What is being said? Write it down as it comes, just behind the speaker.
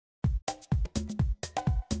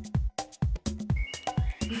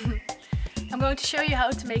going to show you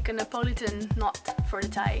how to make a Neapolitan knot for the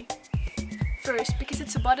tie. First, because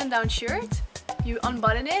it's a button-down shirt, you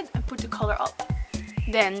unbutton it and put the collar up.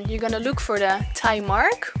 Then you're gonna look for the tie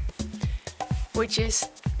mark, which is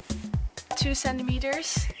 2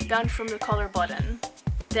 centimeters down from the collar button.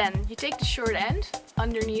 Then you take the short end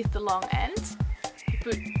underneath the long end, you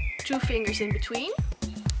put 2 fingers in between.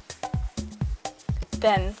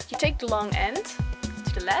 Then you take the long end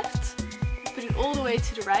to the left, put it all the way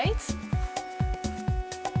to the right,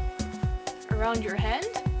 around your hand,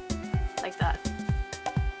 like that.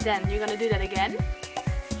 Then you're gonna do that again,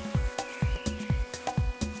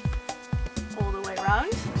 all the way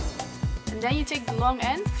around, and then you take the long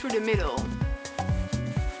end through the middle.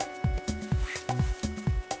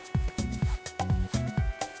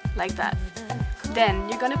 Like that. Then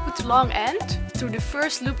you're gonna put the long end through the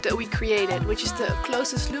first loop that we created, which is the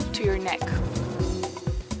closest loop to your neck.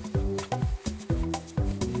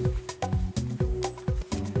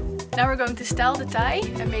 Now we're going to style the tie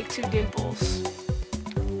and make 2 dimples.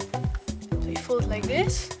 So you fold it like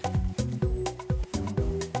this.